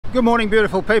Good morning,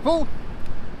 beautiful people.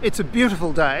 It's a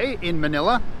beautiful day in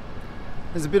Manila.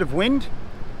 There's a bit of wind,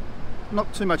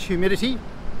 not too much humidity,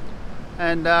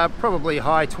 and probably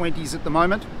high 20s at the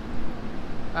moment,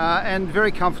 and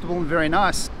very comfortable and very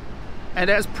nice. And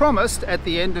as promised at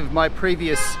the end of my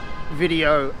previous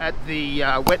video at the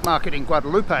wet market in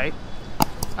Guadalupe,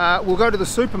 we'll go to the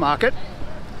supermarket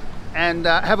and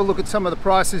have a look at some of the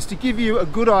prices to give you a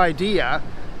good idea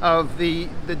of the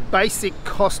basic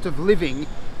cost of living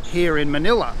here in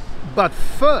Manila. But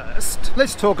first,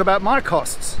 let's talk about my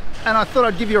costs. And I thought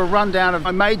I'd give you a rundown of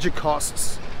my major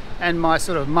costs and my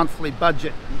sort of monthly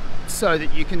budget so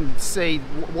that you can see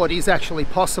what is actually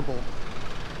possible.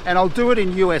 And I'll do it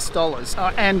in US dollars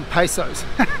and pesos.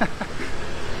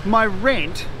 My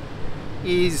rent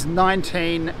is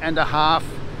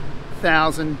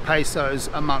 19,500 pesos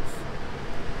a month.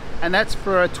 And that's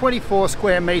for a 24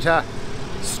 square meter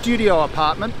studio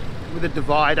apartment with a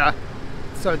divider.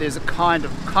 So there's a kind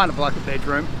of like a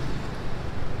bedroom.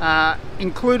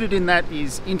 Included in that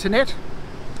is internet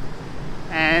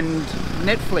and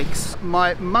Netflix.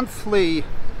 My monthly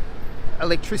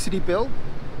electricity bill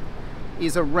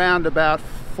is around about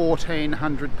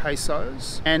 1,400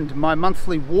 pesos, and my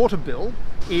monthly water bill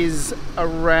is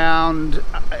around,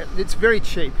 it's very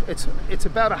cheap. It's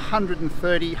about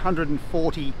 130,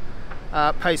 140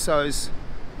 pesos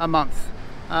a month.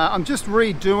 I'm just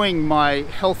redoing my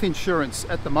health insurance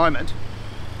at the moment,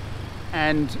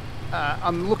 and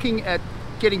I'm looking at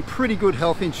getting pretty good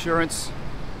health insurance,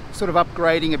 sort of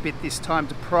upgrading a bit this time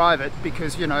to private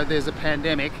because, you know, there's a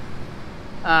pandemic,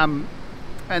 and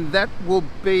that will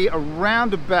be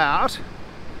around about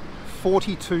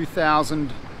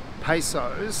 42,000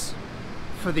 pesos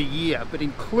for the year. But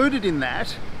included in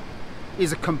that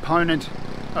is a component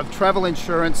of travel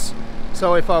insurance.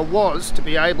 So if I was to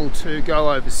be able to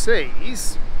go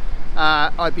overseas,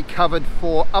 I'd be covered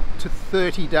for up to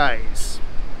 30 days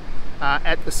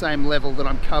at the same level that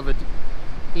I'm covered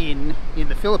in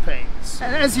the Philippines.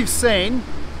 And as you've seen,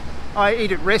 I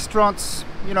eat at restaurants,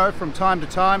 you know, from time to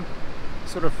time,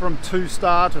 sort of from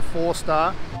 2-star to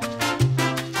 4-star.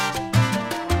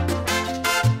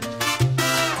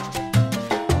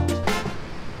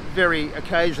 Very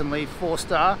occasionally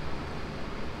 4-star.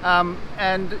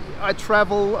 And I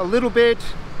travel a little bit,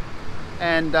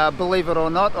 and believe it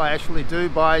or not, I actually do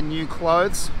buy new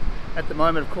clothes. At the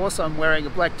moment, of course, I'm wearing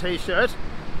a black t-shirt,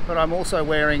 but I'm also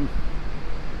wearing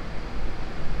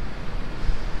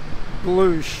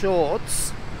blue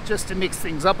shorts just to mix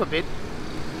things up a bit.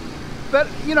 But,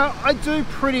 you know, I do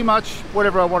pretty much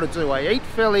whatever I want to do. I eat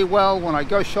fairly well. When I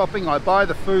go shopping, I buy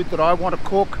the food that I want to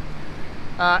cook,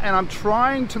 and I'm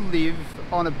trying to live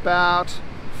on about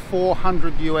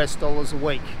 400 US dollars a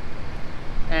week,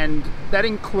 and that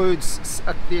includes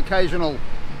the occasional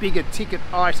bigger ticket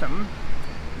item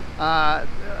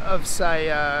of, say,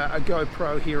 a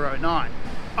GoPro Hero 9.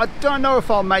 I don't know if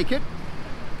I'll make it.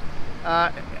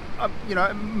 You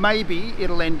know, maybe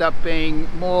it'll end up being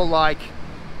more like,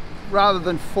 rather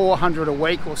than 400 a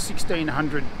week or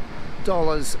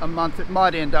 $1,600 a month, it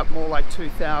might end up more like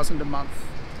 2,000 a month.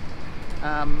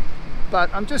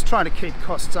 But I'm just trying to keep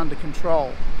costs under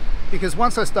control, because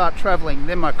once I start traveling,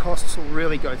 then my costs will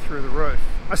really go through the roof.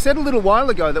 I said a little while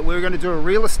ago that we were going to do a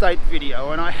real estate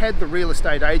video, and I had the real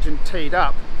estate agent teed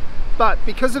up. But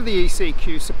because of the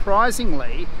ECQ,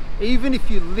 surprisingly, even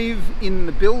if you live in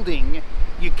the building,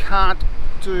 you can't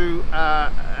do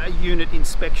a unit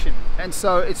inspection. And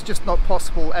so it's just not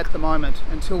possible at the moment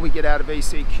until we get out of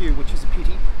ECQ, which is a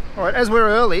pity. All right, as we're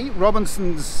early,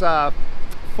 Robinson's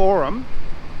Forum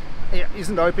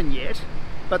isn't open yet,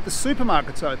 but the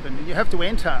supermarket's open, and you have to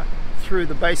enter through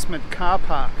the basement car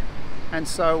park. And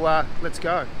so let's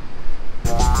go.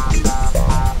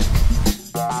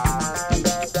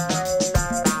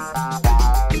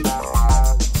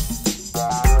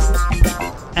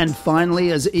 And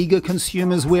finally, as eager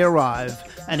consumers we arrive,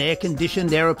 an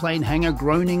air-conditioned aeroplane hangar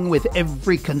groaning with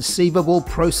every conceivable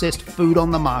processed food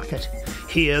on the market.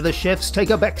 Here the chefs take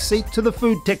a back seat to the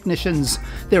food technicians.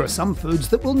 There are some foods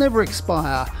that will never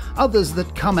expire, others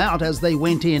that come out as they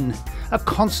went in. A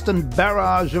constant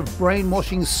barrage of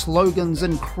brainwashing slogans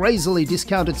and crazily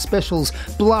discounted specials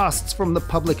blasts from the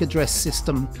public address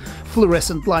system.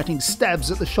 Fluorescent lighting stabs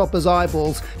at the shopper's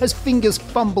eyeballs as fingers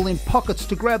fumble in pockets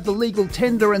to grab the legal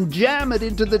tender and jam it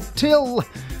into the till.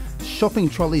 Shopping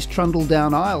trolleys trundle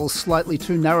down aisles slightly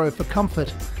too narrow for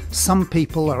comfort. Some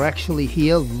people are actually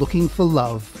here looking for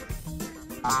love.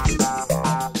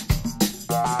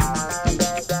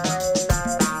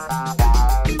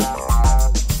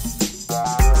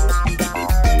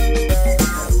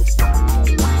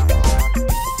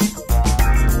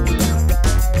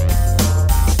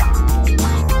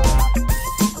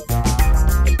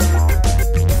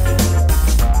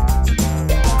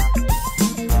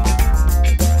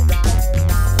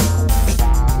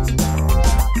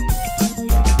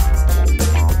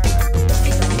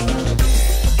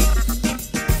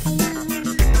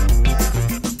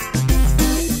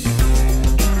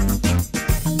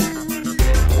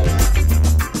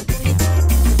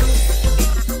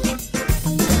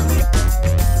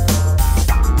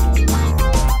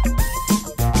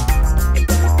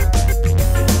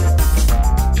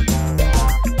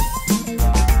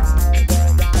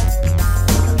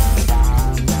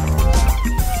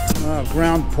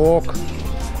 pork,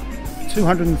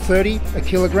 230 a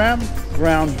kilogram.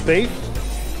 Ground beef,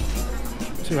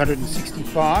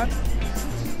 265.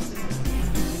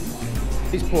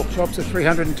 These pork chops are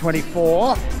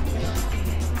 324.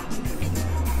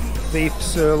 Beef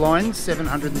sirloin,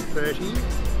 730.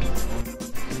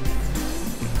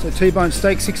 So T-bone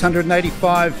steak,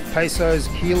 685 pesos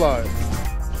kilo.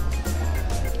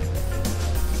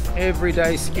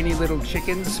 Everyday skinny little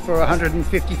chickens for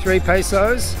 153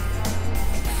 pesos.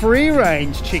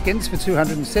 Free-range chickens for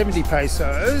 270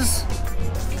 pesos.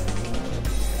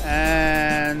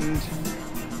 And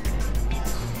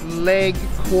leg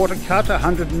quarter cut,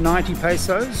 190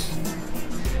 pesos.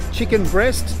 Chicken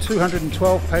breast,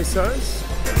 212 pesos.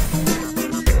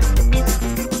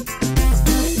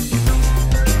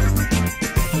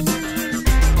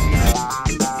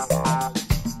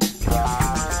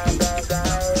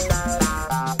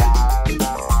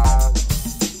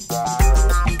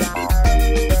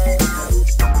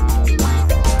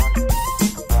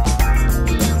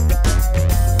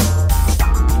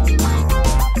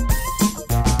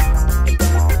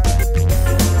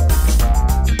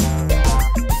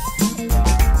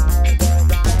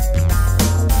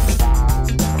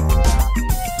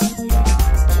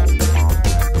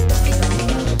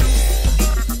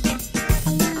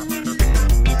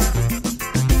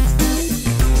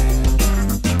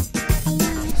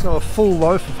 So a full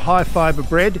loaf of high fibre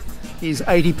bread is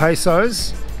 80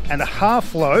 pesos and a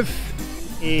half loaf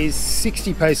is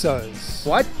 60 pesos.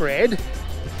 White bread,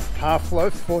 half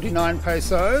loaf 49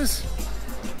 pesos.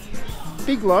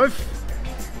 Big loaf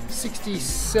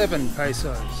 67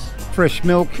 pesos. Fresh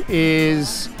milk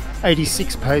is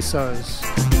 86 pesos.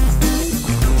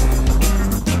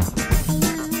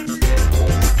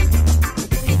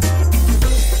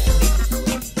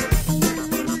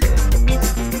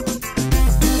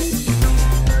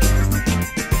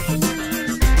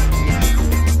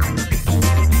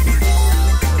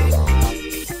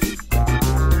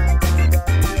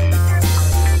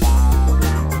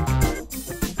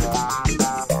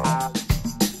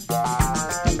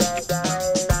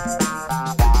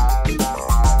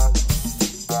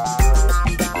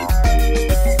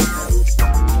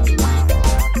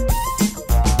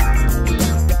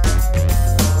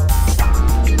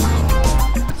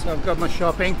 I've got my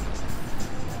shopping,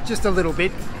 just a little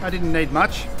bit, I didn't need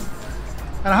much,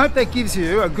 and I hope that gives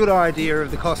you a good idea of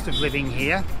the cost of living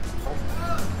here.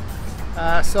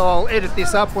 So I'll edit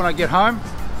this up when I get home,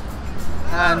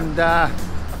 and I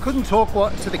couldn't talk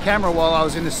to the camera while I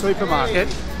was in the supermarket.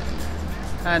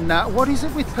 And what is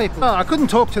it with people? Oh, I couldn't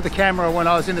talk to the camera when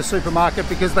I was in the supermarket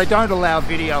because they don't allow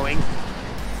videoing,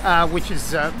 which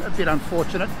is a bit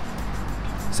unfortunate.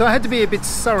 So I had to be a bit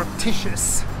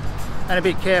surreptitious and a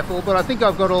bit careful, but I think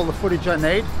I've got all the footage I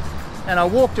need. And I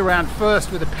walked around first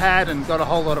with a pad and got a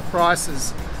whole lot of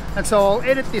prices. And so I'll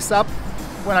edit this up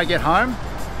when I get home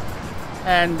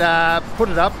and put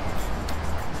it up.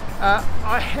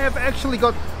 I have actually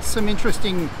got some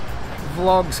interesting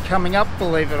vlogs coming up,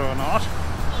 believe it or not,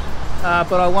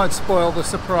 but I won't spoil the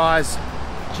surprise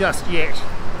just yet.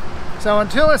 So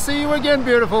until I see you again,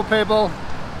 beautiful people,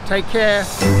 take care.